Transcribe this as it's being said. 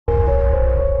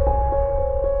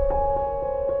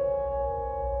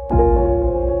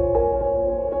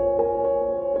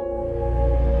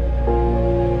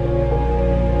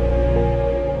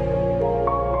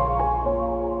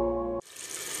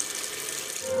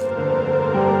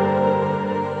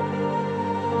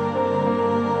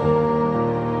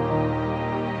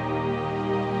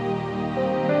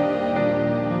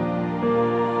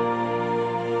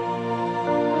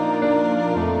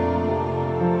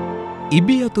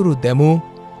ඉබියතුරු දැමූ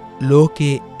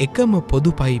ලෝකයේ එකම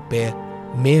පොදු පයිපය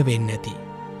මෙය වෙන්නැති.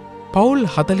 පවුල්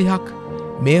 40ක්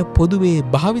මෙය පොදුවේ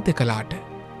භාවිත කළාට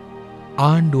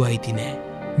ආණ්ඩුව අයිති නෑ.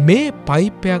 මේ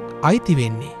පයිපයක් අයිති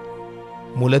වෙන්නේ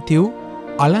මුලතිව්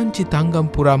අලංචි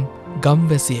තංගම්පුරම්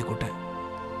ගම්වැසියෙකුට.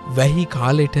 වැහි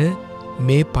කාලෙට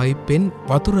මේ පයිපෙන්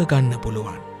වතුර ගන්න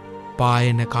පුළුවන්.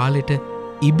 පායන කාලෙට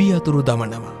ඉබියතුරු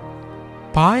දමනවා.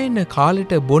 පායන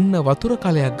කාලෙට බොන්න වතුර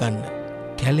කලයක් ගන්න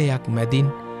කැලයක් මැදින්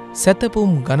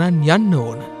සැතපුම් ගණන් යන්න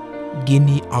ඕන.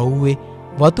 ගිනි අව්වේ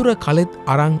වතුර කලෙත්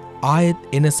අරං ආයෙත්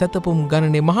එන සැතපුම්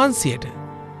ගණනේ මහන්සියට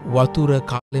වතුර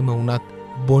කාලෙම වුණත්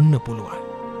බොන්න පුළුවන්.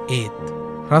 ඒත්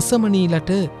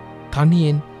රසමනීලට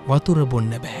තනියෙන් වතුර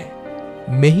බොන්න බැහැ.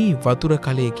 මෙහි වතුර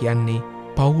කලේ කියන්නේ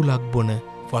පවුලක් බොන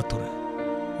වතුර.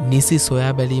 නිසි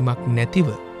සොයා බැලීමක් නැතිව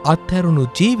අත්හැරුණු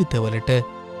ජීවිතවලට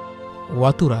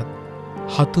වතුරත්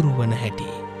හතුරු වන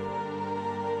හැටි.